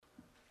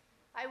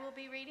I will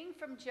be reading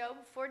from Job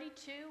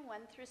 42, 1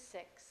 through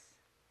 6.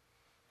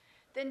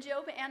 Then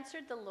Job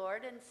answered the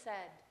Lord and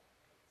said,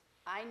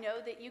 I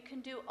know that you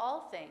can do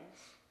all things,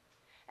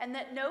 and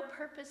that no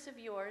purpose of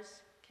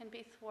yours can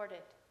be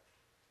thwarted.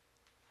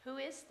 Who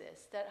is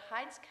this that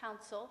hides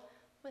counsel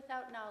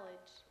without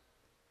knowledge?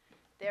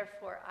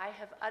 Therefore I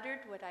have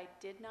uttered what I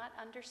did not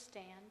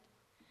understand,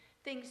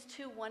 things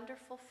too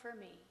wonderful for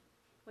me,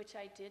 which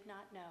I did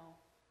not know.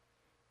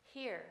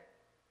 Hear,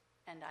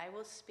 and I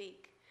will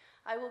speak.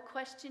 I will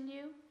question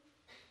you,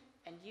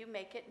 and you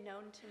make it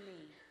known to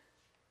me.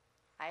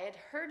 I had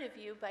heard of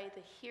you by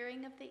the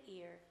hearing of the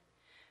ear,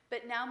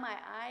 but now my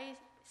eye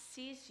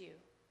sees you.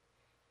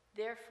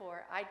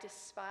 Therefore I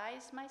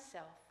despise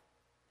myself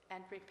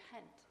and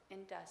repent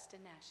in dust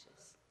and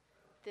ashes.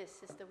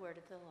 This is the word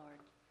of the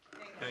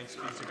Lord. Thanks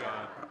be to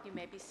God. You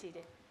may be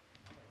seated.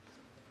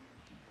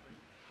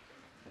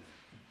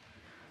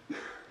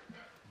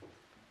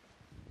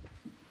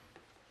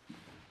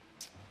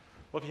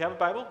 Well, if you have a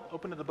Bible,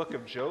 open to the book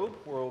of Job,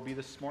 where we'll be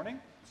this morning.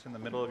 It's in the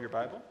middle of your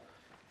Bible.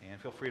 And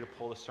feel free to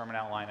pull the sermon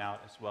outline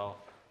out as well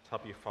to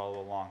help you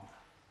follow along.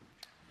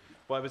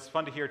 Well, it was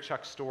fun to hear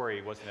Chuck's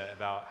story, wasn't it,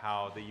 about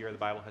how the year of the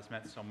Bible has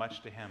meant so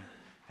much to him,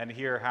 and to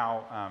hear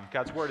how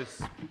God's Word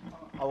is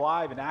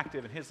alive and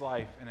active in his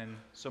life and in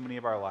so many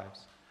of our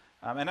lives.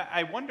 And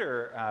I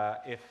wonder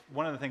if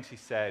one of the things he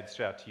said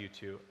stood out to you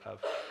too.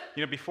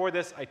 Before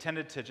this, I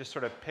tended to just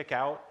sort of pick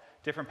out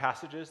different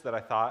passages that I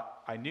thought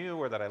I knew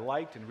or that I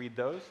liked and read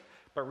those.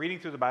 But reading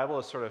through the Bible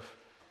has sort of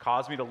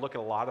caused me to look at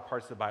a lot of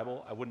parts of the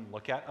Bible I wouldn't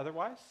look at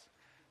otherwise.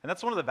 And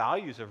that's one of the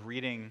values of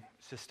reading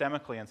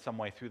systemically in some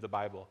way through the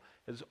Bible,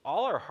 is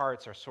all our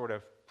hearts are sort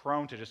of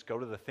prone to just go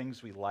to the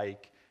things we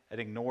like and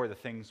ignore the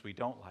things we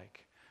don't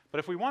like. But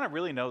if we want to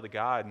really know the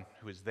God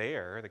who is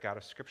there, the God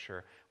of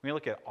Scripture, we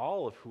look at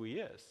all of who he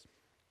is.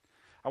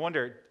 I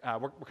wonder,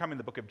 we're coming to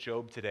the book of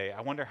Job today. I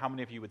wonder how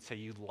many of you would say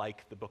you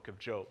like the book of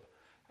Job.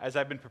 As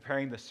I've been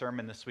preparing this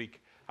sermon this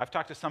week, I've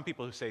talked to some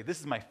people who say, this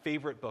is my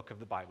favorite book of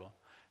the Bible.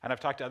 And I've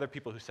talked to other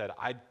people who said,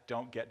 I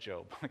don't get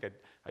Job.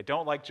 I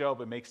don't like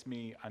Job. It makes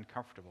me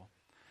uncomfortable.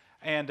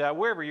 And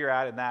wherever you're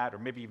at in that, or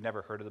maybe you've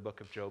never heard of the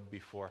book of Job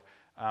before,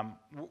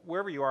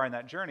 wherever you are in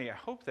that journey, I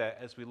hope that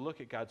as we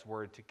look at God's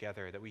Word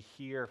together, that we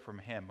hear from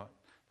him,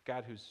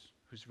 God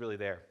who's really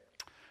there.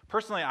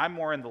 Personally, I'm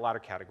more in the latter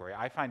category.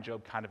 I find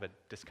Job kind of a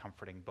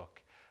discomforting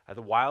book.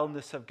 The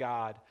wildness of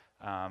God,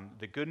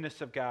 the goodness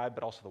of God,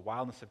 but also the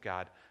wildness of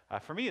God,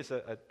 for me is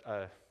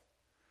a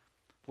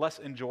less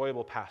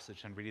enjoyable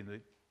passage than reading the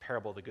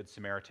parable of the Good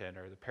Samaritan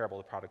or the parable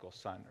of the prodigal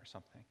son or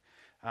something.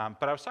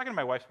 But I was talking to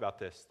my wife about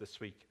this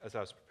week as I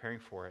was preparing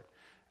for it,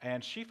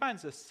 and she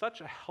finds this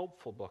such a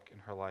helpful book in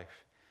her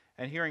life.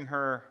 And hearing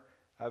her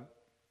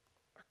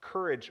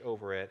courage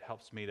over it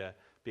helps me to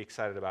be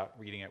excited about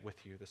reading it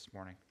with you this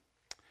morning.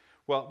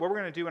 Well, what we're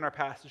going to do in our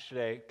passage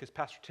today, because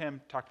Pastor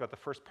Tim talked about the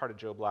first part of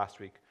Job last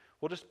week,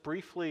 we'll just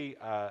briefly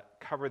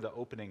cover the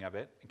opening of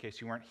it in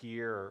case you weren't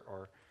here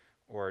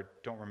or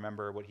don't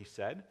remember what he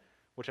said,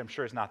 which I'm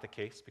sure is not the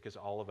case because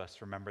all of us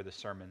remember the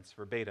sermons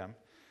verbatim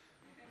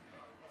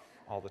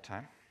all the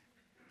time.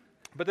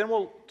 But then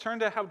we'll turn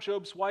to how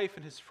Job's wife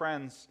and his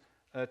friends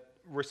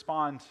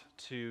respond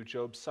to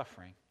Job's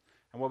suffering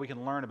and what we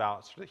can learn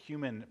about sort of the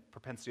human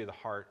propensity of the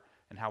heart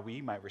and how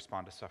we might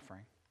respond to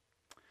suffering.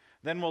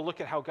 Then we'll look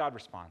at how God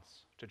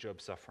responds to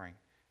Job's suffering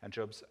and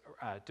Job's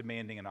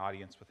demanding an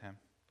audience with him.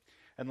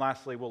 And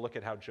lastly, we'll look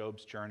at how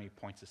Job's journey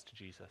points us to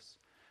Jesus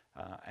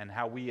and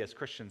how we as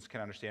Christians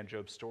can understand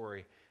Job's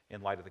story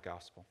in light of the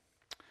gospel.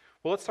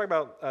 Well, let's talk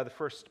about the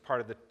first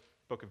part of the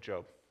book of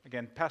Job.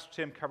 Again, Pastor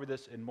Tim covered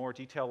this in more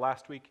detail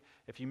last week.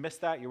 If you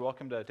missed that, you're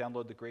welcome to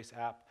download the Grace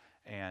app,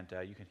 and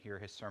you can hear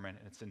his sermon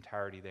in its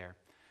entirety there.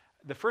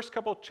 The first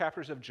couple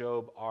chapters of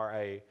Job are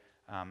a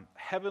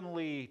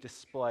heavenly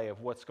display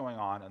of what's going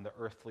on in the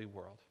earthly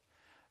world.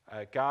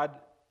 God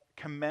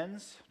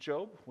commends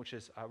Job, which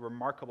is a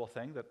remarkable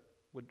thing that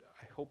would,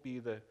 I hope, be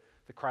the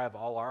cry of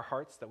all our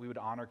hearts, that we would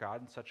honor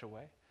God in such a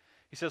way.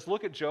 He says,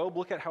 look at Job,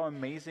 look at how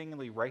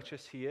amazingly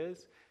righteous he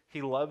is.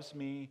 He loves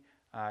me,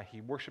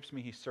 he worships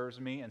me, he serves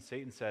me. And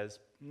Satan says,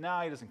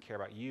 no, he doesn't care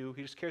about you.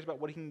 He just cares about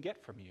what he can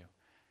get from you.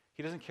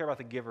 He doesn't care about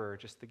the giver,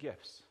 just the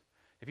gifts.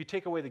 If you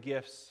take away the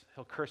gifts,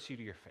 he'll curse you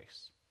to your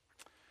face.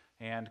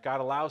 And God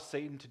allows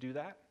Satan to do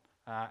that.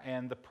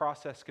 And the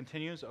process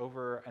continues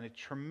over a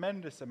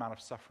tremendous amount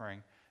of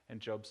suffering in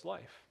Job's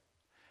life.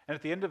 And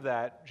at the end of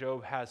that,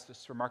 Job has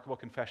this remarkable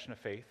confession of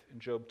faith in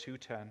Job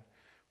 2:10,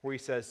 where he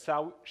says,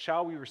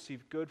 shall we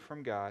receive good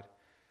from God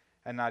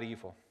and not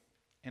evil?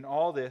 In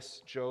all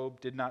this, Job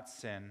did not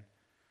sin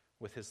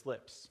with his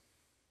lips.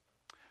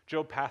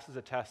 Job passes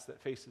a test that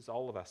faces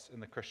all of us in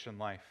the Christian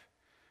life,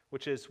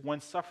 which is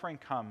when suffering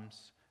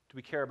comes, do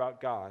we care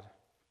about God,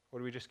 or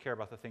do we just care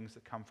about the things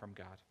that come from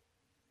God?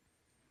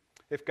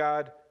 If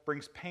God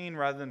brings pain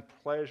rather than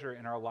pleasure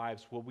in our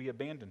lives, will we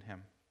abandon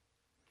him?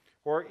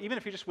 Or even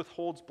if he just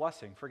withholds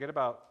blessing, forget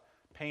about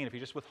pain. If he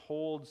just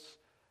withholds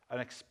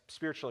a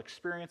spiritual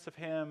experience of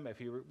him, if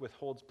he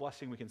withholds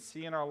blessing we can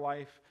see in our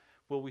life,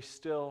 will we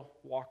still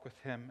walk with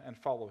him and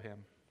follow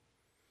him?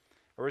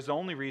 Or is the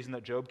only reason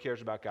that Job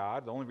cares about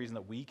God, the only reason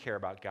that we care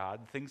about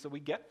God, the things that we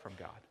get from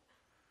God?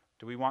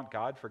 Do we want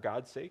God for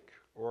God's sake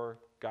or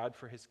God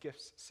for his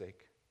gifts'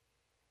 sake?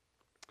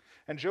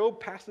 And Job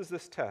passes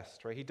this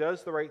test, right? He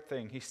does the right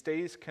thing. He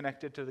stays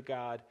connected to the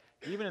God,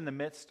 even in the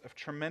midst of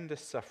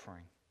tremendous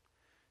suffering.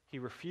 He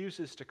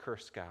refuses to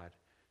curse God.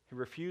 He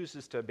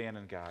refuses to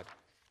abandon God.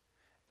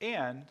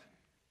 And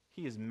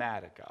he is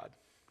mad at God.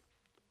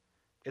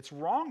 It's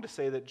wrong to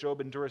say that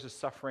Job endures his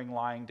suffering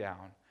lying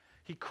down.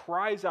 He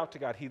cries out to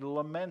God. He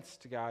laments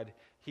to God.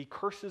 He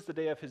curses the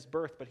day of his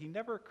birth, but he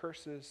never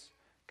curses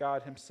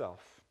God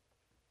himself.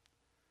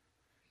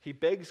 He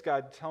begs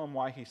God to tell him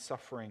why he's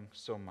suffering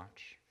so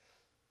much.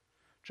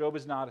 Job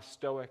is not a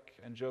stoic,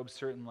 and Job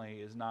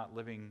certainly is not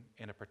living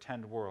in a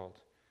pretend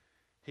world.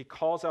 He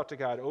calls out to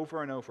God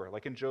over and over,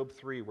 like in Job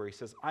 3, where he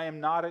says, I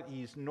am not at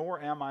ease,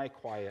 nor am I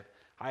quiet.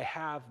 I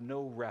have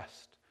no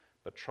rest,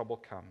 but trouble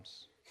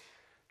comes.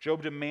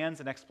 Job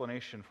demands an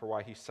explanation for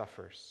why he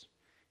suffers.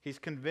 He's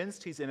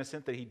convinced he's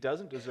innocent, that he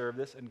doesn't deserve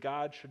this, and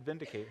God should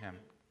vindicate him.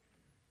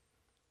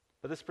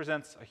 But this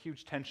presents a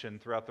huge tension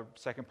throughout the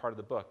second part of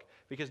the book,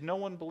 because no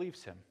one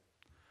believes him.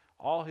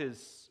 All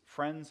his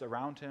friends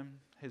around him,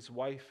 his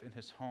wife in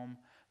his home,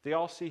 they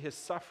all see his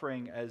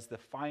suffering as the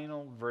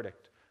final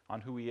verdict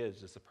on who he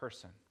is as a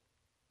person.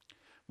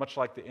 Much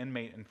like the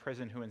inmate in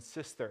prison who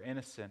insists they're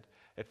innocent,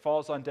 it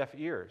falls on deaf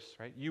ears,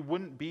 right? You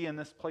wouldn't be in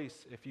this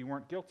place if you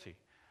weren't guilty,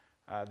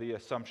 the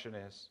assumption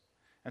is.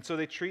 And so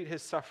they treat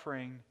his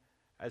suffering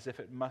as if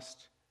it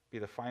must be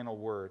the final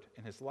word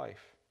in his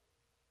life.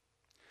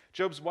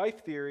 Job's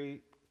wife's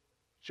theory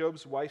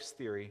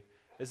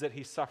is that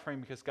he's suffering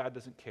because God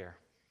doesn't care.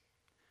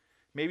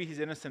 Maybe he's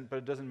innocent, but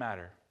it doesn't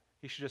matter.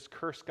 He should just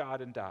curse God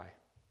and die.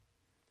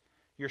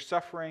 You're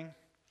suffering,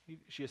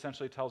 she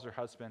essentially tells her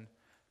husband,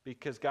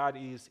 because God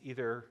is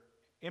either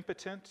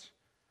impotent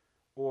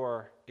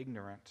or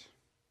ignorant.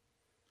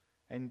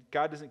 And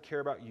God doesn't care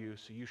about you,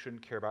 so you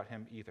shouldn't care about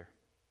him either.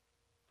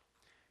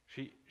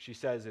 She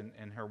says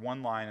in her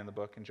one line in the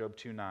book, in Job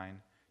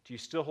 2:9, do you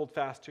still hold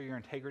fast to your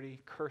integrity?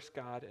 Curse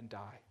God and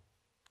die.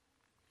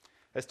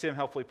 As Tim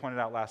helpfully pointed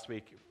out last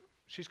week,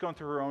 she's going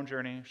through her own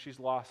journey. She's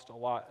lost a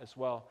lot as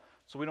well.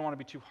 So we don't want to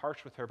be too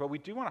harsh with her. But we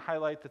do want to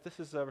highlight that this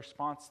is a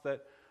response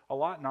that a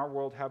lot in our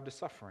world have to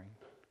suffering.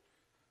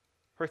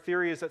 Her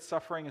theory is that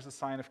suffering is a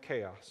sign of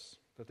chaos,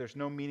 that there's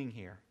no meaning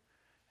here.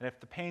 And if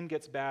the pain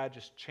gets bad,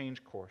 just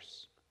change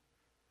course.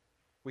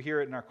 We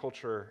hear it in our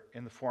culture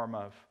in the form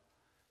of,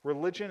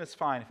 religion is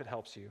fine if it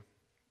helps you,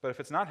 but if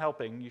it's not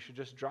helping, you should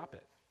just drop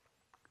it.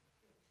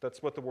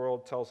 That's what the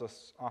world tells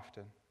us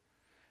often.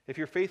 If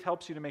your faith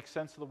helps you to make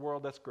sense of the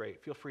world, that's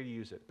great. Feel free to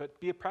use it, but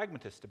be a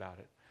pragmatist about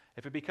it.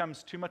 If it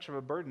becomes too much of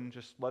a burden,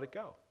 just let it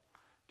go.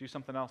 Do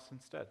something else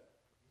instead.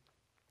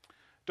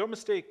 Don't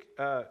mistake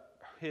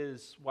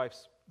his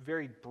wife's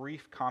very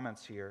brief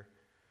comments here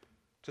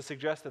to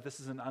suggest that this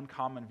is an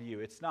uncommon view.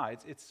 It's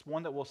not. It's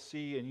one that we'll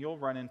see and you'll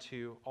run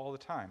into all the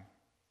time.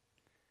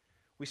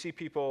 We see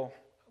people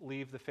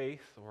leave the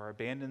faith or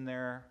abandon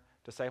their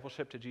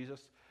discipleship to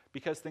Jesus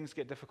because things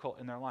get difficult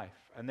in their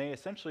life. And they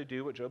essentially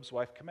do what Job's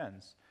wife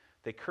commends.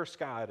 They curse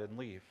God and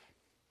leave.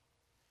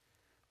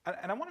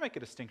 And I want to make a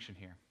distinction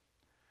here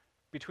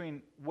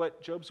between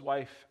what Job's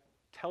wife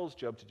tells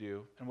Job to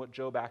do and what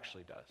Job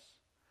actually does.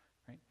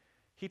 Right?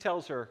 He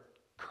tells her,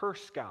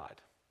 curse God.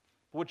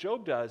 What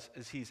Job does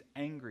is he's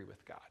angry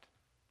with God.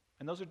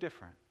 And those are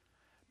different.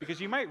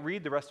 Because you might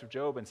read the rest of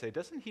Job and say,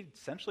 doesn't he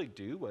essentially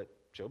do what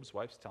Job's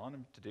wife's telling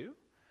him to do?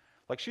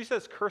 Like she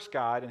says, curse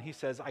God, and he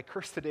says, I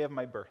curse the day of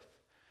my birth.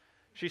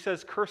 She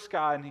says, curse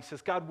God, and he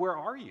says, God, where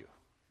are you?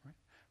 Right?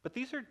 But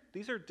these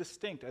are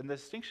distinct, and the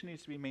distinction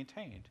needs to be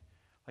maintained.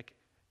 Like,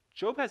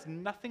 Job has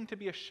nothing to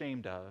be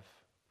ashamed of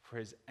for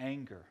his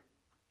anger.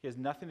 He has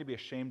nothing to be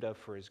ashamed of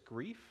for his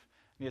grief,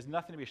 and he has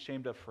nothing to be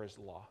ashamed of for his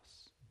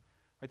loss.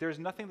 Right? There is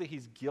nothing that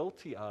he's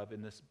guilty of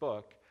in this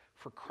book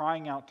for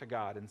crying out to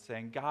God and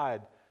saying,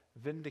 God,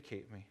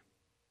 vindicate me.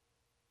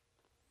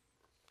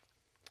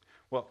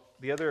 Well,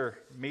 the other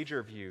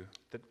major view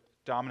that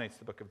dominates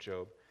the book of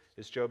Job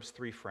is Job's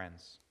three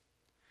friends.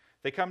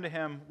 They come to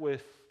him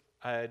with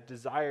a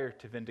desire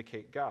to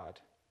vindicate God.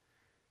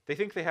 They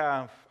think they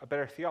have a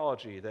better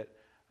theology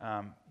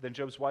than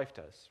Job's wife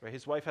does. Right?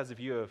 His wife has a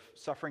view of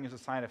suffering as a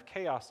sign of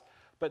chaos,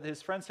 but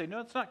his friends say,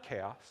 no, it's not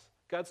chaos.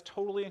 God's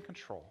totally in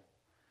control.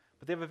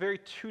 But they have a very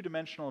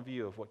two-dimensional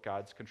view of what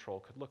God's control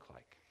could look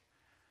like.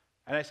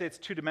 And I say it's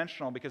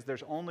two-dimensional because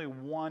there's only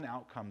one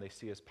outcome they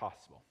see as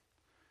possible.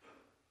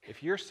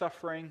 If you're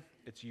suffering,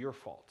 it's your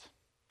fault.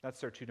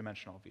 That's their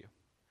two-dimensional view.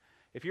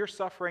 If you're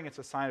suffering, it's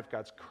a sign of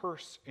God's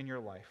curse in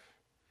your life.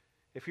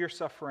 If you're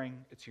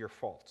suffering, it's your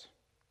fault.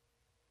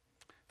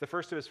 The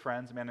first of his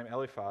friends, a man named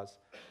Eliphaz,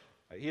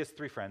 he has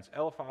three friends,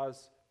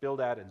 Eliphaz,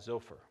 Bildad, and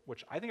Zophar,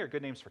 which I think are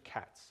good names for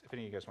cats, if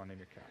any of you guys want to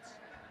name your cats.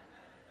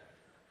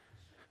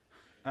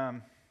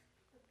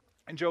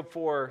 In Job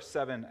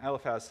 4:7,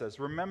 Eliphaz says,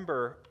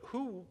 remember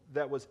who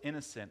that was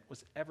innocent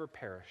was ever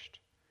perished,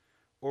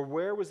 or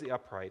where was the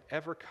upright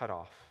ever cut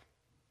off?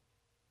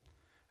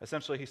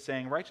 Essentially, he's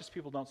saying, righteous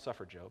people don't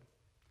suffer, Job.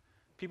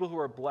 People who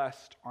are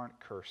blessed aren't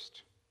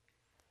cursed.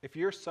 If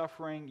you're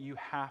suffering, you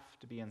have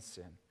to be in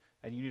sin,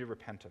 and you need to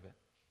repent of it.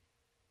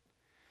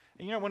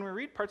 And when we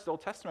read parts of the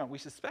Old Testament, we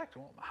suspect,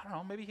 well, I don't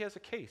know, maybe he has a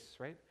case,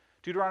 right?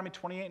 Deuteronomy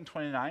 28 and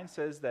 29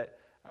 says that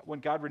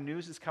when God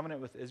renews his covenant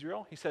with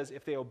Israel, he says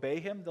if they obey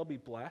him, they'll be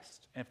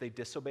blessed, and if they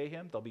disobey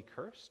him, they'll be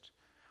cursed.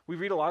 We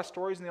read a lot of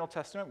stories in the Old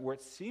Testament where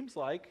it seems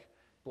like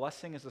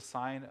blessing is a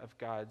sign of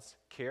God's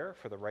care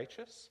for the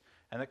righteous,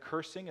 and that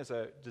cursing is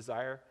a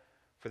desire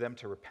for them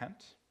to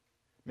repent.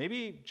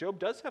 Maybe Job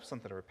does have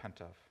something to repent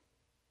of.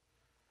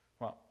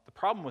 Well, the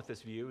problem with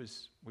this view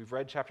is we've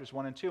read chapters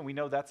 1 and 2, and we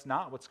know that's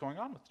not what's going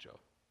on with Job.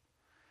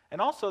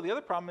 And also, the other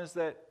problem is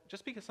that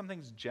just because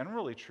something's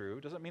generally true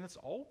doesn't mean it's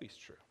always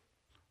true.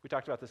 We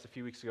talked about this a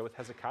few weeks ago with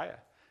Hezekiah.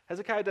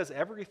 Hezekiah does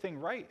everything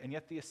right, and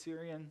yet the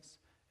Assyrians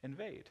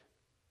invade.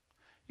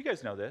 You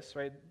guys know this,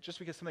 right? Just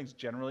because something's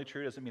generally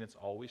true doesn't mean it's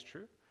always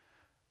true.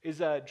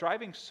 Is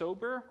driving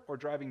sober or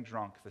driving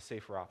drunk the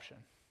safer option?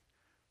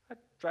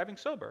 Driving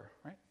sober,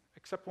 right?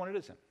 Except when it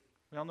isn't.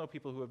 We all know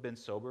people who have been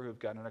sober who have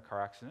gotten in a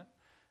car accident,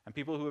 and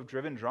people who have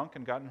driven drunk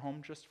and gotten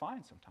home just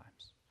fine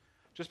sometimes.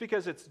 Just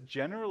because it's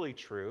generally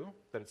true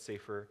that it's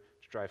safer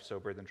to drive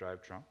sober than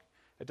drive drunk,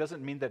 it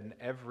doesn't mean that in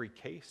every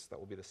case that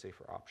will be the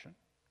safer option.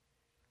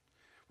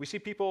 We see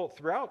people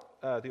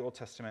throughout the Old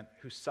Testament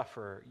who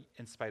suffer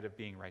in spite of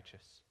being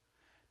righteous.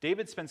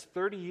 David spends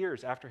 30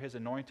 years after his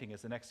anointing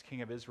as the next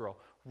king of Israel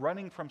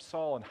running from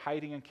Saul and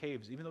hiding in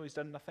caves, even though he's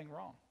done nothing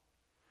wrong.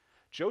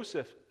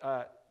 Joseph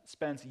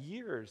spends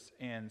years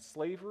in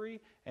slavery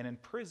and in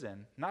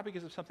prison, not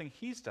because of something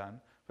he's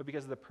done, but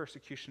because of the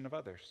persecution of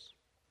others.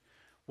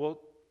 We'll,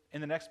 in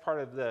the next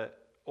part of the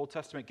Old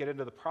Testament, get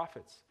into the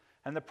prophets.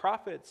 And the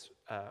prophets'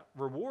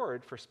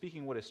 reward for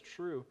speaking what is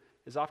true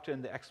is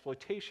often the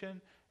exploitation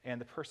and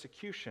the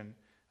persecution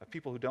of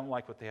people who don't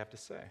like what they have to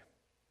say.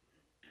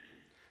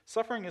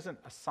 Suffering isn't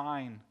a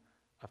sign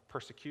of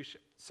persecution.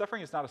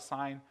 Suffering is not a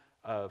sign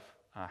of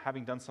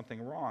having done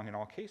something wrong in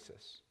all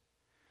cases.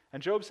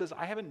 And Job says,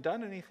 I haven't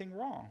done anything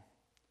wrong.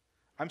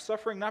 I'm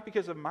suffering not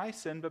because of my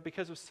sin, but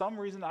because of some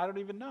reason I don't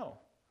even know.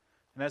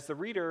 And as the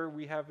reader,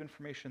 we have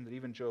information that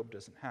even Job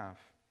doesn't have.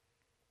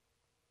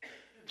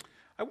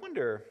 I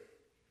wonder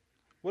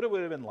what it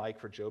would have been like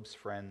for Job's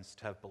friends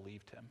to have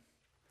believed him.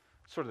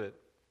 Sort of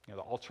the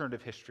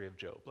alternative history of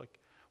Job. Like,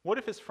 what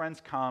if his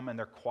friends come and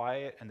they're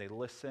quiet and they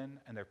listen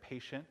and they're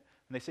patient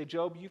and they say,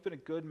 Job, you've been a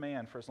good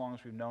man for as long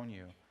as we've known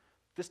you.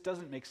 This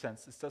doesn't make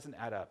sense. This doesn't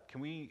add up.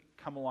 Can we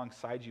come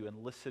alongside you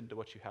and listen to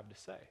what you have to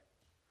say?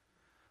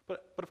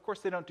 But of course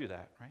they don't do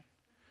that, right?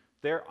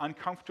 They're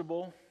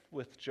uncomfortable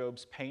with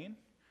Job's pain.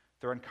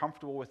 They're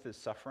uncomfortable with his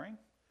suffering.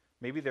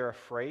 Maybe they're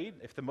afraid.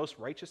 If the most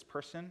righteous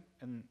person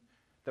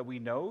that we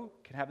know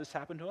can have this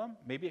happen to him,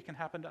 maybe it can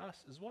happen to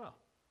us as well.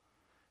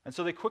 And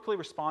so they quickly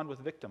respond with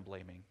victim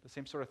blaming, the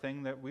same sort of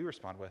thing that we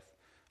respond with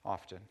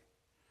often.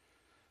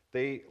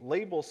 They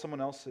label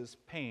someone else's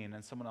pain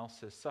and someone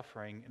else's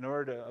suffering in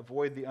order to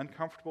avoid the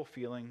uncomfortable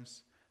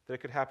feelings that it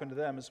could happen to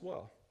them as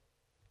well.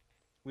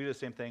 We do the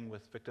same thing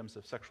with victims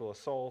of sexual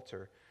assault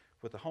or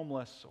with the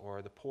homeless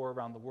or the poor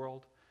around the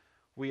world.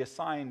 We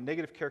assign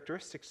negative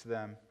characteristics to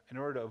them in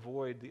order to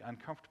avoid the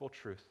uncomfortable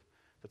truth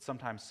that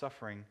sometimes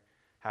suffering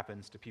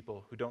happens to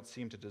people who don't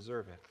seem to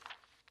deserve it.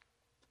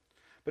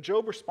 But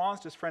Job responds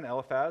to his friend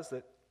Eliphaz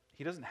that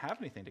he doesn't have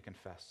anything to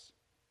confess.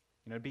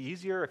 It'd be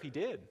easier if he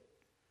did.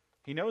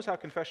 He knows how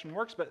confession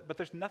works, but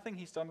there's nothing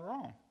he's done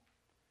wrong.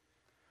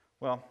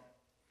 Well,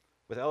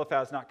 with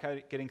Eliphaz not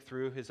getting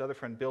through, his other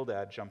friend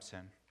Bildad jumps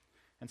in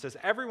and says,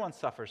 everyone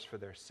suffers for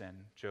their sin,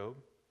 Job.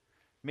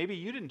 Maybe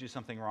you didn't do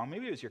something wrong.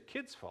 Maybe it was your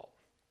kid's fault.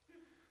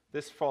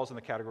 This falls in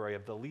the category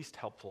of the least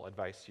helpful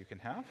advice you can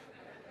have.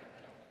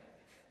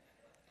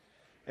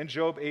 In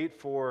Job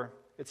 8:4,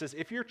 it says,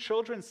 if your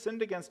children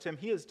sinned against him,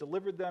 he has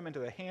delivered them into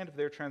the hand of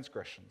their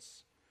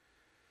transgressions.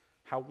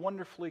 How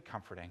wonderfully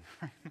comforting.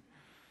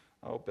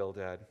 Oh,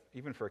 Bildad.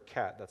 Even for a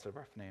cat, that's a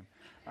rough name.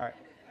 All right.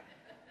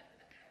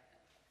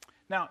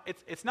 Now,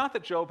 it's not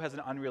that Job has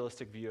an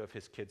unrealistic view of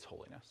his kids'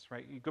 holiness,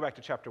 right? You go back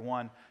to chapter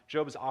 1,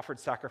 Job has offered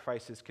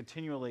sacrifices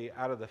continually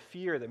out of the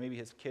fear that maybe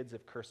his kids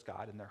have cursed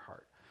God in their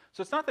heart.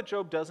 So it's not that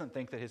Job doesn't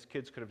think that his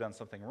kids could have done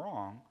something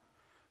wrong,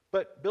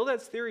 but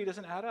Bildad's theory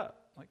doesn't add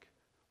up. Like,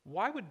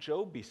 why would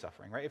Job be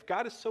suffering, right? If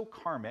God is so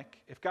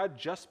karmic, if God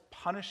just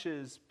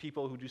punishes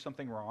people who do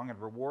something wrong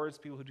and rewards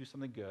people who do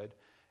something good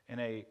in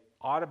a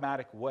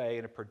automatic way,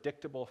 in a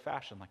predictable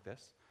fashion like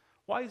this,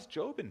 why is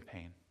Job in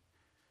pain?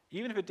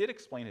 Even if it did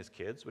explain his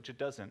kids, which it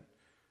doesn't,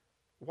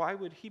 why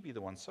would he be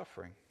the one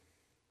suffering?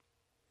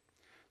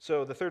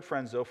 So the third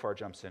friend, Zophar,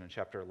 jumps in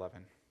chapter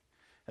 11.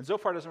 And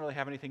Zophar doesn't really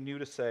have anything new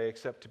to say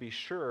except to be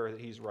sure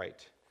that he's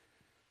right.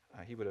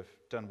 He would have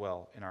done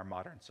well in our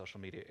modern social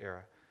media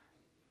era.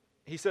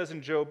 He says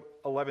in Job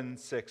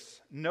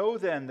 11:6, know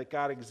then that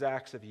God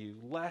exacts of you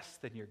less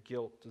than your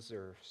guilt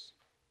deserves.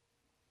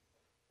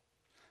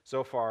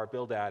 Zophar,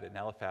 Bildad, and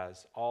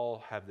Eliphaz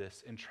all have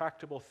this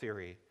intractable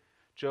theory.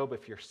 Job,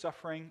 if you're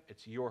suffering,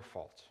 it's your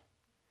fault.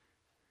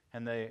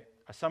 And the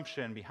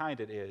assumption behind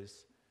it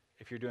is,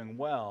 if you're doing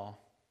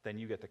well, then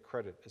you get the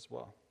credit as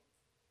well.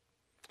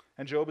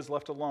 And Job is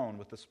left alone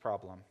with this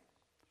problem.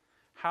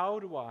 How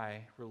do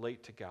I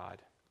relate to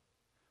God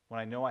when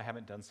I know I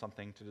haven't done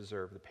something to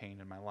deserve the pain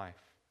in my life?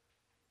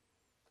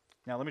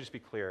 Now, let me just be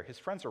clear. His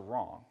friends are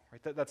wrong,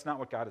 right? That's not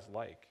what God is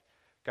like.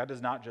 God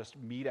does not just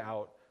mete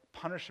out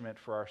punishment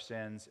for our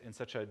sins in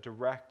such a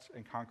direct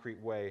and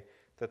concrete way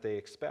that they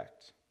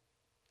expect.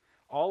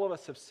 All of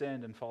us have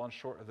sinned and fallen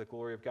short of the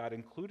glory of God,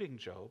 including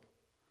Job.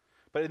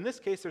 But in this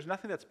case, there's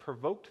nothing that's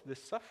provoked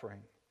this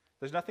suffering.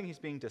 There's nothing he's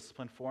being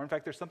disciplined for. In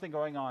fact, there's something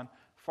going on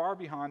far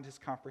beyond his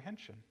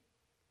comprehension.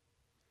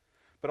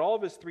 But all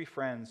of his three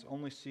friends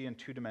only see in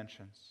two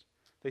dimensions.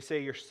 They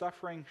say, your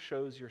suffering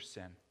shows your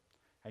sin,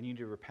 and you need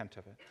to repent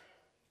of it.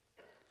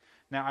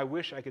 Now, I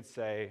wish I could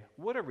say,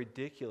 what a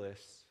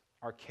ridiculous,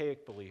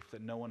 archaic belief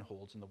that no one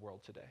holds in the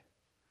world today.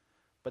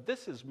 But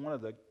this is one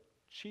of the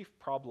chief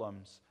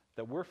problems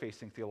that we're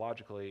facing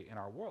theologically in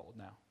our world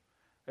now.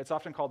 It's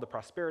often called the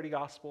prosperity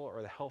gospel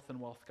or the health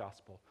and wealth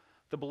gospel.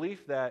 The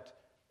belief that,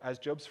 as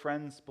Job's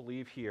friends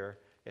believe here,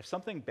 if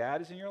something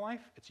bad is in your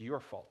life, it's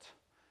your fault.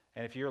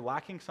 And if you're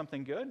lacking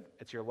something good,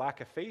 it's your lack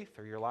of faith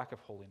or your lack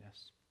of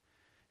holiness.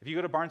 If you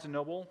go to Barnes &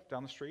 Noble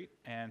down the street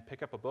and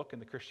pick up a book in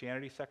the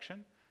Christianity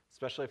section,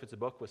 especially if it's a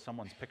book with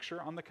someone's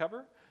picture on the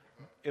cover,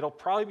 it'll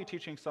probably be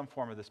teaching some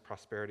form of this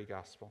prosperity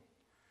gospel.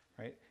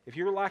 Right? If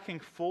you're lacking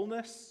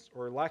fullness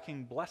or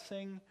lacking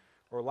blessing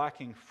or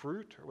lacking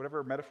fruit or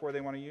whatever metaphor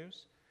they want to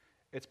use,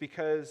 it's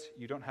because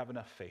you don't have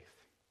enough faith.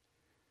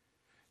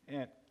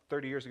 And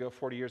 30 years ago,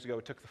 40 years ago,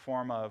 it took the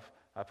form of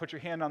put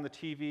your hand on the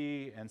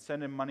TV and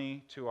send in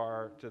money to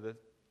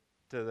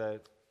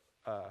the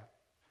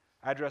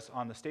address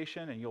on the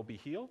station and you'll be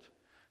healed.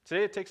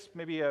 Today it takes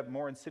maybe a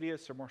more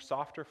insidious or more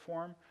softer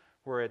form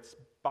where it's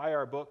buy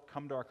our book,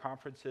 come to our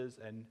conferences,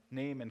 and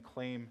name and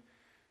claim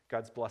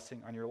God's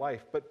blessing on your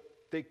life. But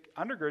they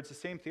undergirds the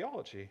same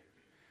theology.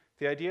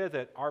 The idea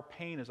that our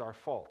pain is our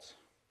fault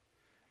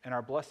and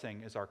our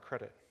blessing is our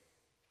credit.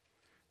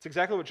 It's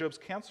exactly what Job's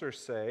counselors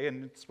say,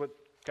 and it's what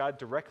God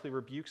directly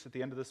rebukes at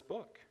the end of this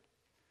book.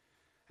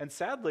 And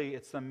sadly,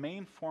 it's the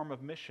main form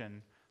of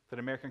mission that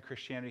American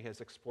Christianity has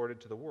exported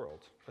to the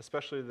world,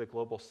 especially the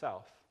global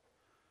south.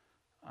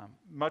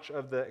 Much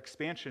of the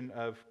expansion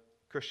of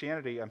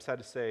Christianity, I'm sad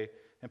to say,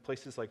 in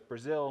places like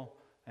Brazil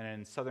and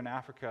in southern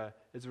Africa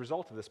is a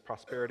result of this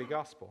prosperity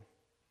gospel.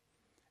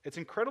 It's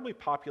incredibly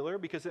popular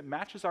because it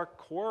matches our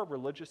core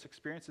religious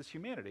experience as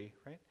humanity,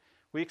 right?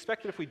 We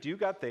expect that if we do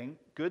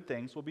good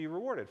things, we'll be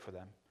rewarded for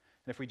them.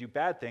 And if we do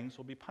bad things,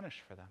 we'll be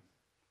punished for them.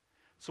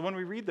 So when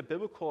we read the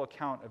biblical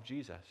account of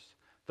Jesus,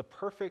 the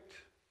perfect,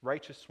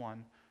 righteous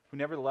one who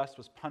nevertheless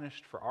was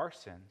punished for our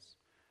sins,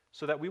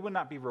 so that we would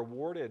not be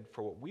rewarded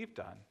for what we've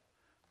done,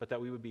 but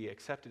that we would be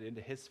accepted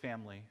into his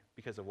family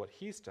because of what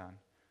he's done,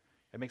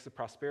 it makes the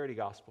prosperity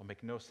gospel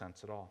make no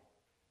sense at all.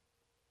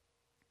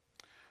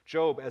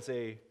 Job, as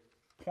a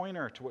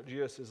pointer to what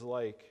Jesus is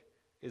like,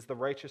 is the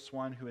righteous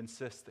one who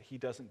insists that he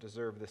doesn't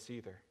deserve this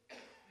either.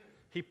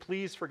 He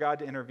pleads for God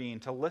to intervene,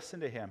 to listen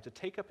to him, to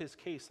take up his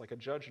case like a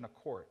judge in a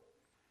court.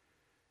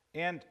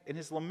 And in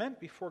his lament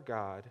before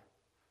God,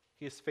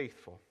 he is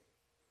faithful.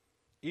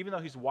 Even though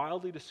he's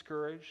wildly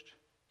discouraged,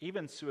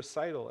 even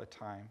suicidal at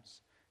times,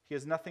 he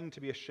has nothing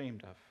to be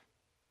ashamed of.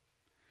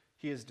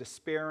 He is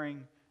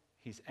despairing,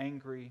 he's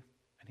angry,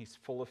 and he's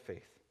full of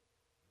faith.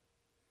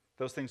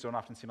 Those things don't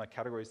often seem like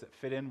categories that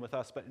fit in with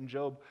us, but in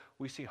Job,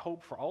 we see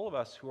hope for all of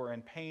us who are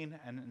in pain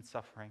and in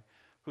suffering,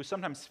 who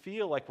sometimes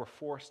feel like we're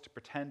forced to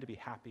pretend to be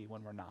happy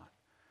when we're not,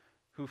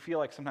 who feel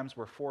like sometimes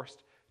we're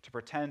forced to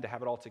pretend to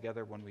have it all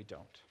together when we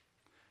don't.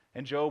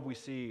 In Job, we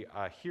see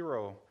a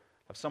hero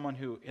of someone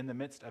who, in the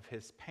midst of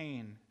his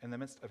pain, in the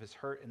midst of his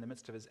hurt, in the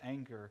midst of his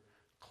anger,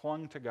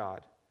 clung to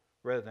God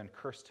rather than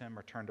cursed him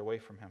or turned away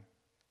from him.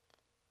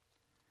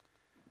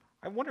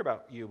 I wonder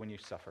about you when you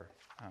suffer,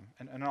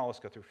 and all of us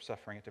go through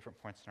suffering at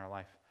different points in our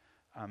life.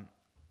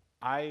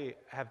 I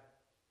have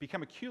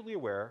become acutely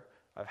aware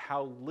of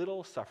how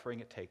little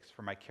suffering it takes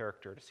for my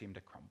character to seem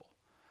to crumble.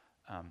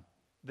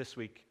 This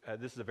week,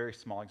 this is a very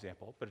small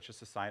example, but it's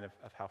just a sign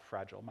of how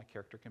fragile my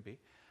character can be.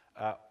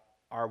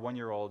 Our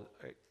 1-year-old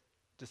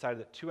decided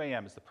that 2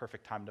 a.m. is the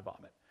perfect time to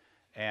vomit.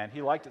 And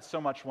he liked it so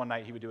much one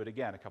night he would do it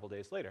again a couple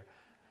days later.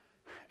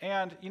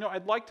 And,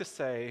 I'd like to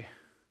say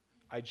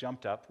I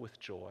jumped up with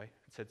joy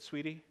and said,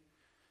 "Sweetie,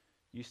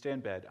 you stay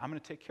in bed. I'm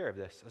going to take care of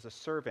this as a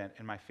servant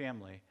in my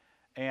family.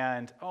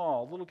 And,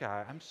 oh, little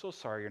guy, I'm so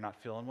sorry you're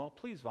not feeling well.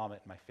 Please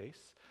vomit in my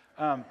face,"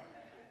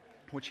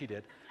 which he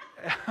did.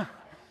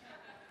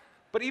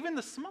 But even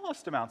the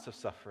smallest amounts of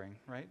suffering,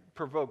 right,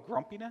 provoke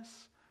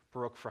grumpiness,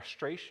 provoke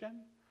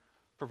frustration,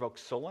 provoke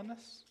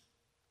sullenness.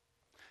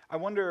 I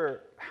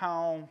wonder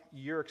how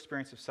your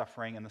experience of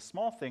suffering and the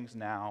small things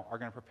now are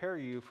going to prepare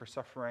you for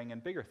suffering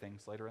and bigger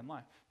things later in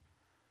life.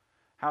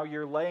 How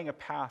you're laying a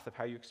path of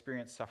how you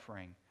experience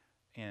suffering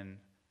in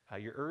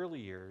your early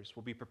years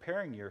will be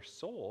preparing your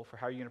soul for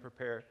how you're going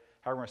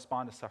to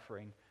respond to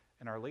suffering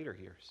in our later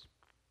years.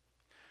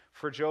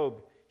 For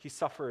Job, he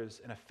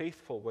suffers in a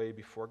faithful way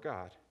before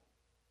God.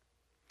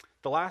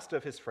 The last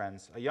of his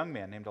friends, a young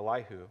man named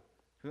Elihu,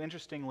 who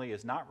interestingly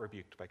is not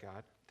rebuked by God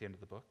at the end of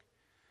the book,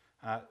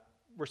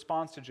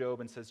 responds to Job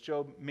and says,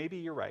 Job, maybe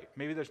you're right.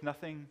 Maybe there's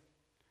nothing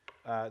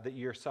that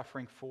you're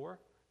suffering for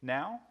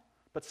now,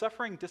 but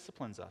suffering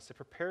disciplines us, it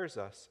prepares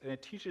us, and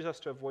it teaches us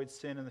to avoid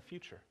sin in the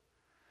future.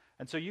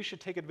 And so you should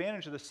take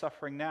advantage of this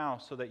suffering now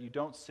so that you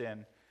don't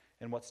sin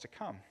in what's to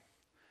come.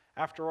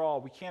 After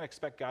all, we can't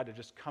expect God to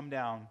just come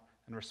down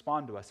and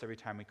respond to us every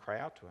time we cry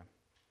out to him.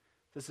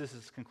 This is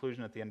his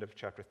conclusion at the end of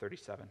chapter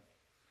 37.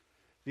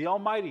 The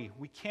Almighty,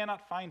 we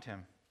cannot find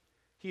him.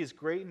 He is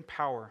great in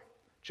power,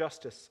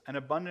 justice, and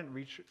abundant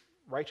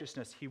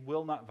righteousness he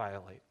will not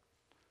violate.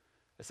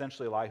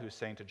 Essentially, Elihu's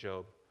saying to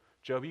Job,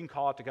 Job, you can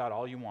call out to God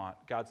all you want.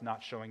 God's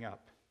not showing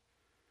up.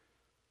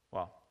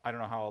 Well, I don't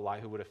know how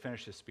Elihu would have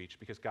finished his speech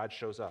because God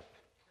shows up.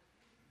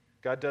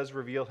 God does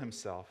reveal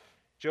himself.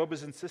 Job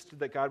has insisted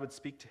that God would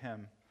speak to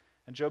him,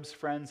 and Job's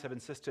friends have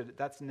insisted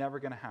that's never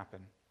going to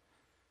happen.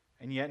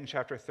 And yet in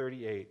chapter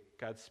 38,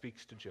 God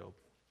speaks to Job.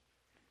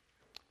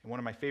 In one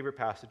of my favorite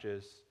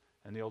passages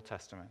in the Old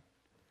Testament,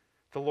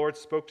 the Lord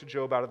spoke to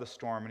Job out of the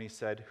storm, and he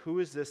said, "Who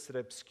is this that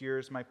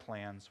obscures my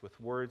plans with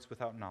words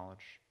without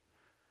knowledge?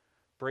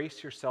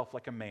 Brace yourself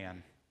like a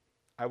man.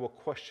 I will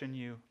question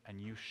you,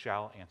 and you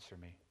shall answer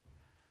me."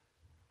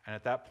 And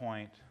at that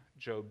point,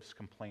 Job's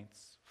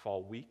complaints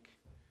fall weak,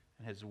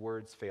 and his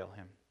words fail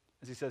him.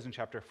 As he says in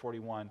chapter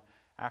 41,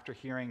 after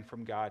hearing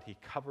from God, he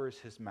covers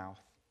his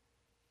mouth.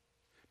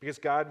 Because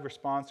God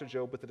responds to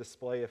Job with a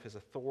display of his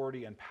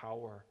authority and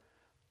power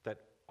that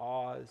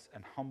awes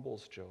and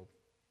humbles Job.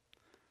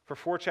 For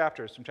 4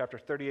 chapters, from chapter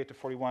 38 to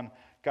 41,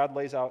 God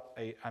lays out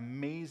an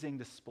amazing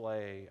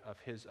display of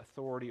his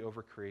authority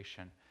over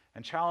creation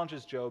and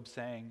challenges Job,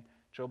 saying,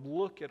 Job,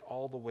 look at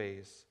all the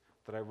ways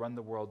that I run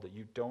the world that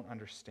you don't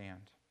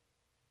understand.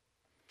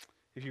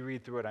 If you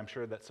read through it, I'm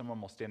sure that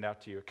someone will stand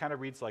out to you. It kind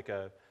of reads like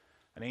an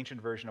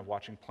ancient version of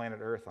watching Planet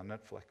Earth on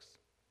Netflix.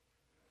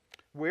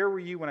 Where were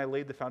you when I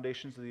laid the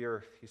foundations of the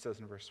earth, he says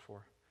in verse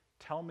 4.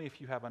 Tell me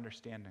if you have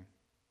understanding.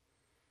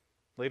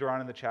 Later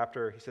on in the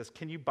chapter, he says,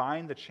 can you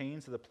bind the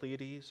chains of the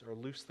Pleiades or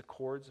loose the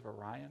cords of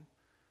Orion?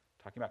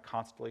 Talking about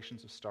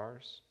constellations of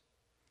stars.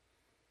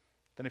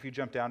 Then if you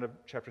jump down to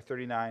chapter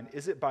 39,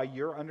 is it by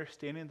your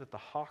understanding that the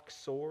hawk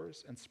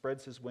soars and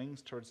spreads his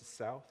wings towards the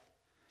south?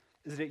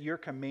 Is it at your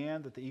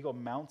command that the eagle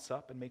mounts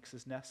up and makes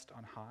his nest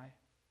on high?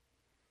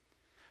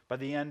 By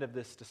the end of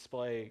this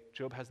display,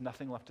 Job has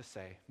nothing left to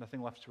say,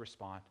 nothing left to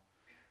respond.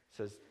 He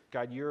says,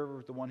 God,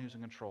 you're the one who's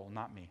in control,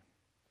 not me.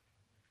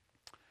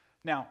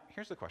 Now,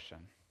 here's the question.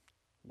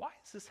 Why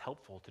is this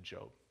helpful to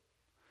Job?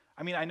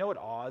 I mean, I know it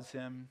awes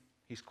him.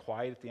 He's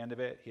quiet at the end of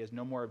it. He has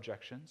no more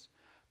objections.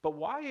 But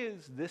why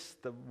is this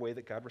the way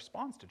that God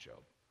responds to Job?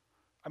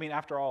 I mean,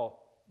 after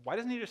all, why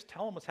doesn't he just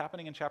tell him what's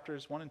happening in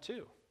chapters 1 and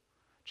 2?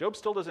 Job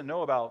still doesn't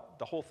know about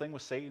the whole thing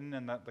with Satan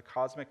and the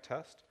cosmic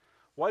test.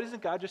 Why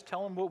doesn't God just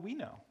tell him what we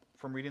know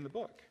from reading the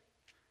book?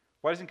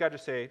 Why doesn't God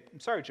just say, I'm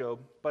sorry, Job,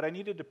 but I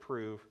needed to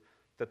prove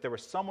that there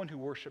was someone who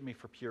worshiped me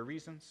for pure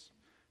reasons,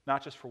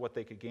 not just for what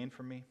they could gain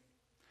from me.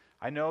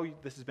 I know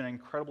this has been an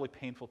incredibly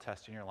painful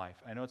test in your life.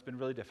 I know it's been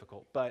really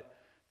difficult, but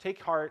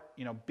take heart,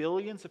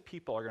 billions of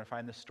people are going to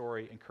find this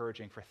story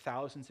encouraging for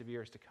thousands of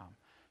years to come.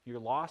 Your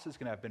loss is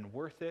going to have been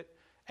worth it,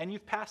 and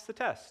you've passed the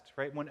test,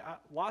 right? When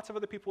lots of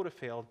other people would have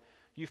failed,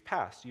 you've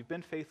passed. You've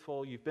been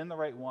faithful. You've been the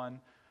right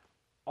one.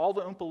 All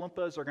the Oompa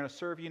Loompas are going to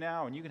serve you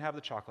now, and you can have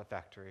the chocolate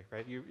factory,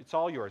 right? It's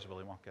all yours,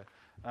 Willy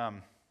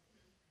Wonka.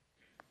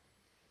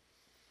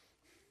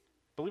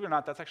 Believe it or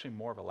not, that's actually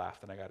more of a laugh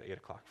than I got at 8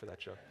 o'clock for that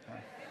joke.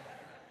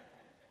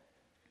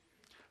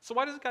 So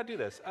why does God do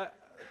this?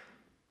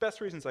 Best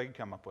reasons I could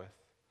come up with.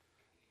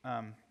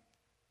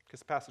 Because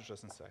the passage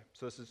doesn't say.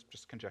 So this is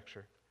just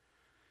conjecture.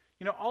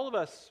 All of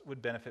us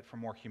would benefit from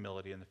more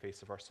humility in the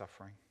face of our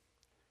suffering.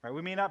 Right?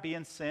 We may not be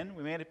in sin.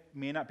 We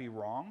may not be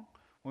wrong.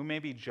 We may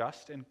be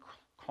just in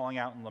calling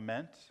out and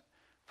lament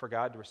for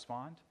God to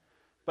respond.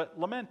 But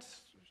lament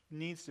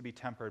needs to be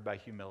tempered by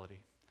humility.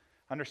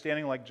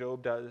 Understanding, like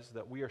Job does,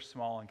 that we are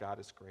small and God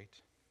is great.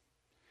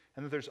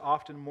 And that there's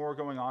often more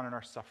going on in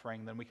our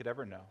suffering than we could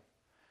ever know.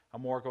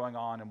 And more going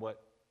on in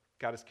what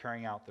God is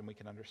carrying out than we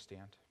can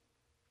understand.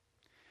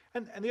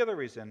 And the other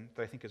reason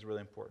that I think is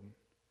really important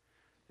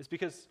is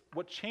because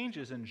what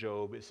changes in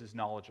Job is his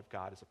knowledge of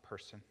God as a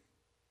person.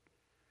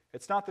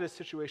 It's not that his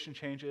situation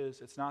changes.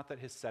 It's not that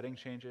his setting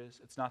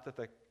changes. It's not that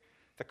the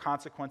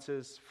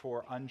consequences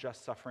for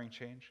unjust suffering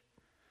change.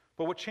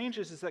 But what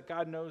changes is that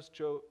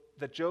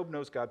Job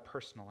knows God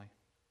personally,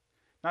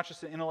 not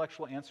just an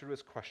intellectual answer to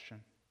his question.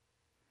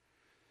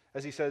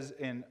 As he says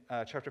in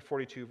chapter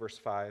 42, verse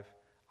 5,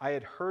 I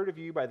had heard of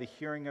you by the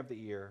hearing of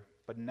the ear,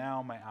 but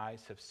now my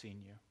eyes have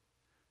seen you.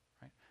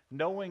 Right?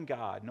 Knowing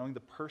God, knowing the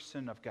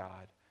person of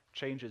God,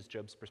 changes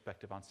Job's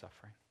perspective on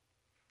suffering.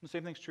 The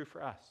same thing's true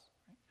for us.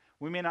 Right?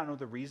 We may not know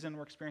the reason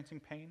we're experiencing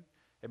pain.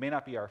 It may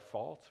not be our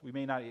fault. We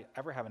may not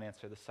ever have an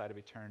answer this side of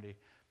eternity,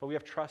 but we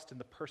have trust in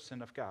the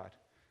person of God,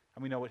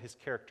 and we know what his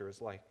character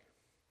is like.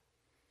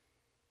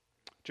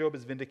 Job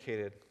is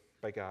vindicated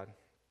by God.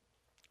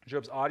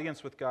 Job's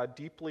audience with God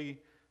deeply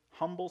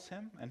humbles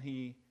him, and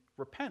he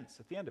repents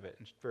at the end of it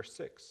in verse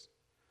 6.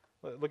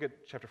 Look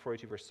at chapter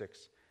 42, verse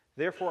 6.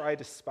 Therefore I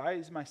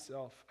despise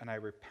myself, and I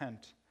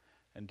repent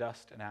in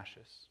dust and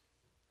ashes.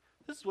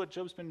 This is what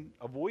Job's been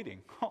avoiding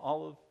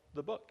all of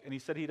the book, and he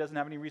said he doesn't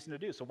have any reason to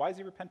do. So why is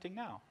he repenting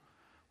now?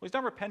 Well, he's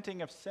not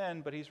repenting of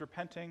sin, but he's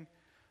repenting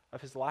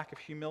of his lack of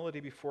humility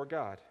before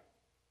God.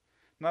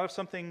 Not of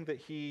something that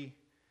he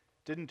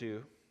didn't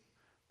do,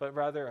 but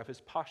rather of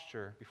his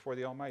posture before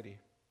the Almighty.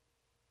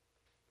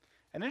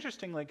 And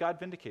interestingly, God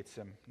vindicates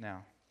him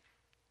now.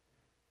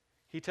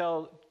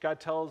 God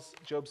tells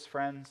Job's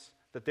friends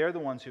that they're the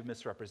ones who've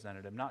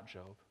misrepresented him, not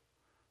Job.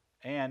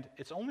 And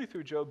it's only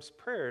through Job's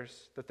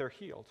prayers that they're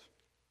healed.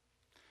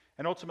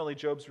 And ultimately,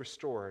 Job's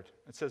restored.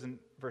 It says in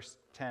verse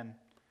 10,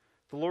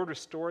 the Lord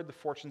restored the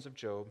fortunes of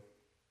Job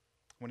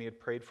when he had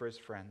prayed for his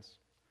friends.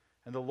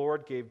 And the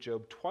Lord gave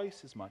Job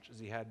twice as much as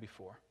he had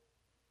before.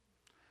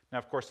 Now,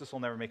 of course, this will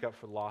never make up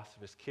for the loss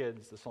of his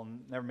kids. This will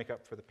never make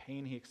up for the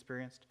pain he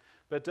experienced.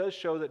 But it does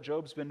show that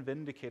Job's been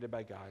vindicated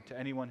by God to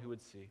anyone who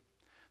would see.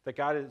 That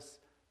God has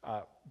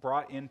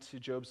brought into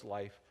Job's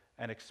life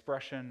an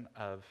expression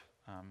of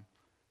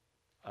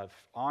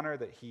honor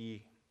that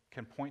he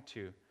can point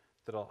to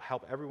that'll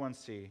help everyone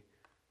see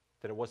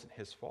that it wasn't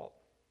his fault.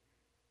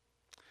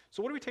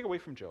 So what do we take away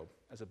from Job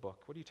as a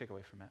book? What do you take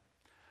away from it?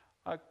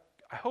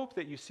 I hope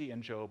that you see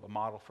in Job a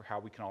model for how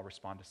we can all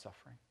respond to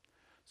suffering.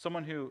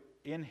 Someone who,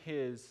 in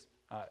his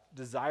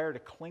desire to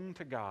cling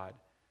to God,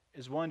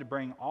 is willing to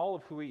bring all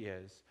of who he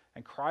is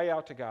and cry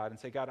out to God and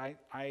say, God,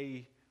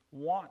 I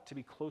want to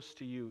be close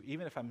to you,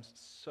 even if I'm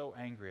so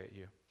angry at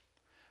you.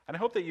 And I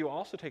hope that you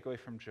also take away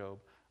from Job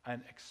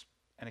an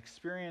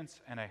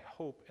experience and a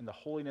hope in the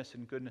holiness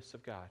and goodness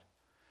of God.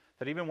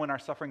 That even when our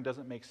suffering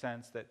doesn't make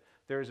sense, that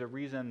there is a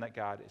reason that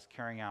God is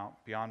carrying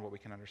out beyond what we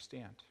can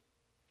understand.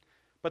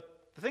 But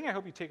the thing I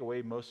hope you take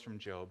away most from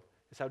Job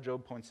is how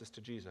Job points us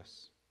to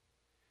Jesus.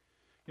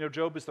 You know,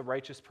 Job is the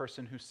righteous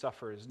person who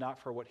suffers not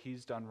for what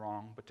he's done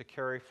wrong, but to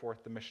carry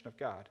forth the mission of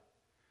God.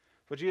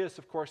 But Jesus,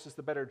 of course, is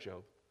the better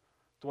Job,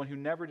 the one who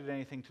never did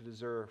anything to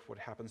deserve what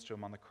happens to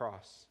him on the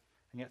cross,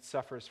 and yet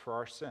suffers for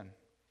our sin.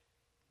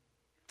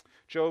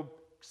 Job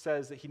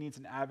says that he needs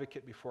an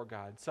advocate before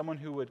God, someone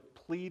who would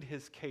plead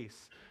his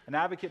case, an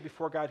advocate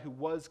before God who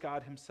was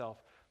God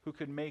himself, who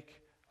could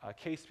make a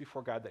case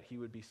before God that he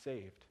would be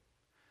saved.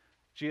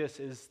 Jesus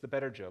is the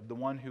better Job, the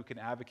one who can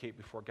advocate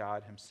before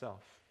God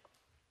himself.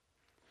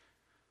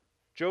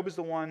 Job is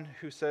the one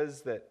who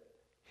says that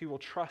he will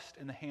trust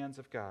in the hands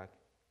of God.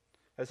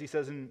 As he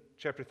says in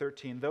chapter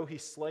 13, though he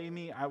slay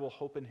me, I will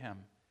hope in him.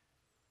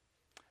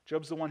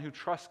 Job's the one who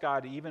trusts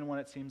God even when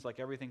it seems like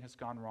everything has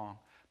gone wrong.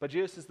 But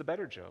Jesus is the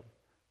better Job,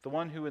 the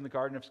one who in the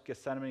Garden of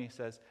Gethsemane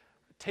says,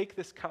 take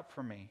this cup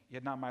from me,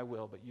 yet not my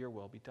will, but your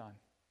will be done.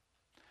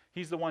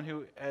 He's the one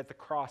who at the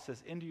cross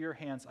says, into your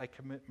hands I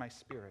commit my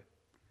spirit.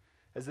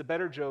 As the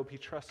better Job, he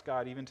trusts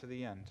God even to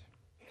the end.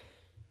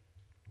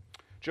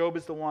 Job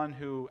is the one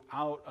who,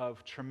 out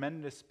of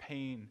tremendous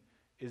pain,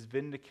 is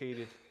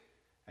vindicated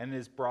and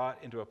is brought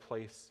into a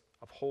place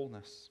of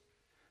wholeness.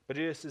 But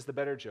Jesus is the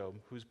better Job,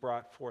 who's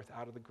brought forth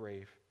out of the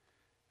grave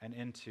and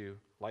into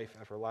life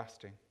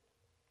everlasting.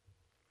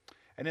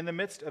 And in the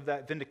midst of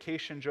that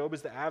vindication, Job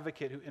is the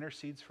advocate who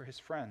intercedes for his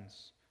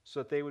friends so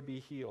that they would be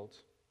healed.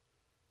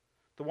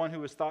 The one who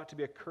was thought to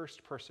be a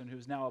cursed person who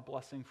is now a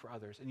blessing for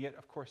others. And yet,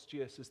 of course,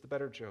 Jesus is the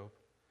better Job,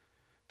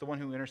 the one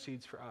who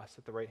intercedes for us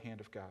at the right hand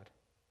of God.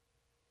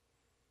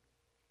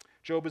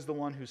 Job is the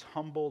one who's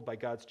humbled by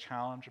God's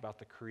challenge about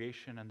the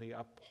creation and the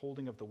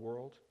upholding of the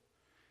world.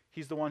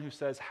 He's the one who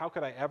says, how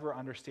could I ever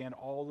understand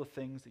all the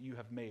things that you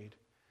have made?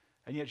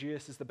 And yet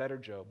Jesus is the better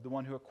Job, the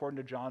one who, according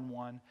to John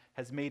 1,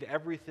 has made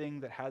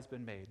everything that has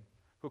been made,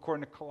 who,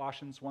 according to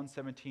Colossians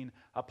 1:17,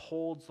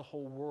 upholds the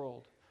whole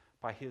world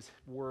by his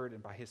word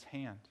and by his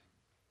hand.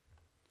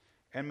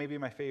 And maybe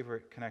my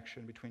favorite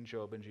connection between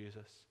Job and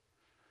Jesus.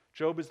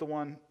 Job is the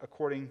one,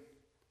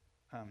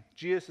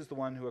 Jesus is the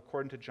one who,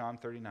 according to John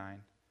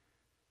 39,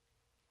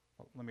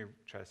 let me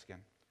try this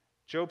again.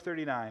 Job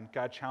 39,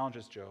 God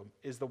challenges Job.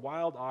 Is the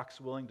wild ox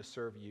willing to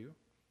serve you?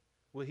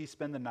 Will he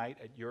spend the night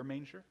at your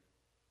manger?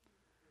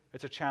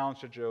 It's a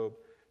challenge to Job.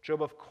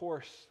 Job, of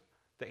course,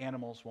 the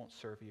animals won't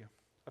serve you.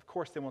 Of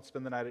course, they won't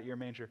spend the night at your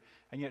manger.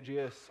 And yet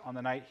Jesus, on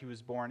the night he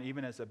was born,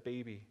 even as a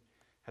baby,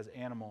 has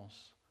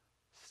animals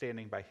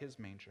standing by his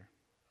manger.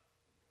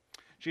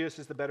 Jesus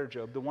is the better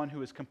Job, the one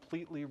who is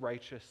completely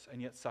righteous and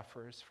yet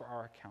suffers for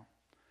our account.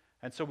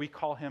 And so we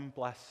call him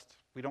blessed.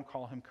 We don't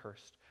call him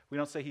cursed. We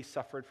don't say he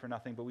suffered for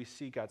nothing, but we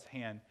see God's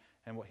hand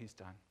and what he's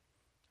done.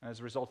 And as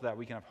a result of that,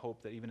 we can have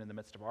hope that even in the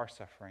midst of our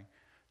suffering,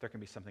 there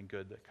can be something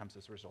good that comes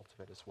as a result of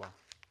it as well.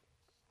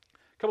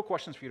 A couple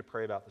questions for you to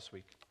pray about this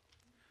week.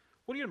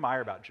 What do you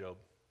admire about Job?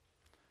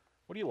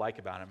 What do you like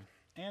about him?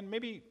 And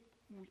maybe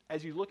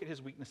as you look at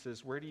his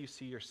weaknesses, where do you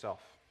see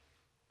yourself?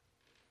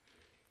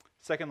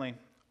 Secondly,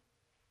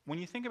 when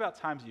you think about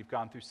times that you've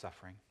gone through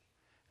suffering,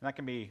 and that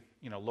can be,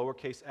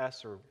 lowercase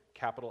s or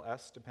capital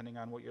S, depending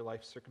on what your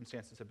life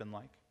circumstances have been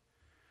like,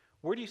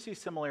 where do you see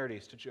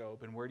similarities to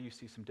Job, and where do you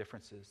see some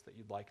differences that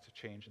you'd like to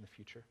change in the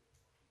future?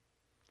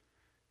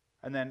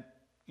 And then,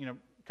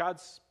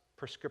 God's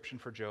prescription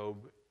for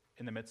Job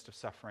in the midst of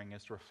suffering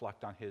is to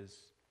reflect on his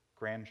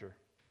grandeur,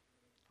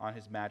 on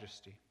his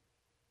majesty.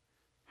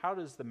 How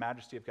does the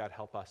majesty of God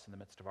help us in the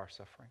midst of our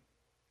suffering?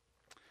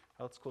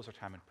 Let's close our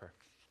time in prayer.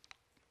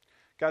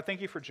 God,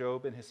 thank you for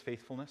Job and his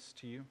faithfulness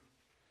to you.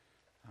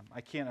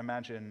 I can't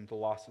imagine the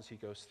losses he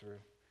goes through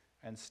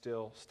and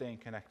still staying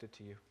connected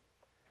to you.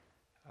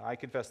 I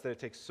confess that it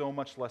takes so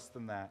much less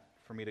than that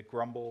for me to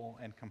grumble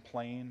and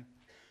complain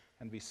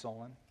and be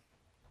sullen.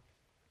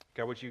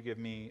 God, would you give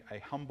me a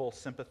humble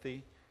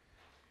sympathy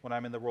when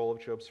I'm in the role of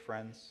Job's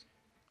friends?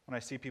 When I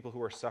see people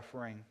who are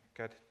suffering,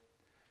 God,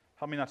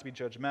 help me not to be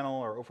judgmental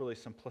or overly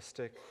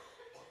simplistic,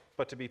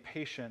 but to be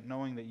patient,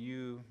 knowing that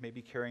you may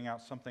be carrying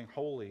out something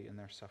holy in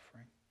their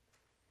suffering.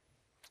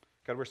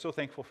 God, we're so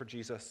thankful for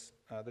Jesus,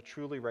 the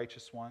truly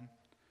righteous one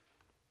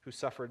who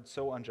suffered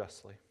so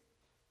unjustly.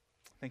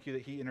 Thank you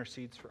that he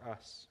intercedes for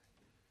us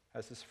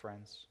as his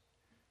friends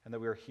and that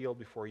we are healed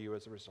before you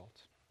as a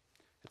result.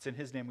 It's in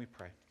his name we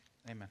pray.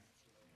 Amen.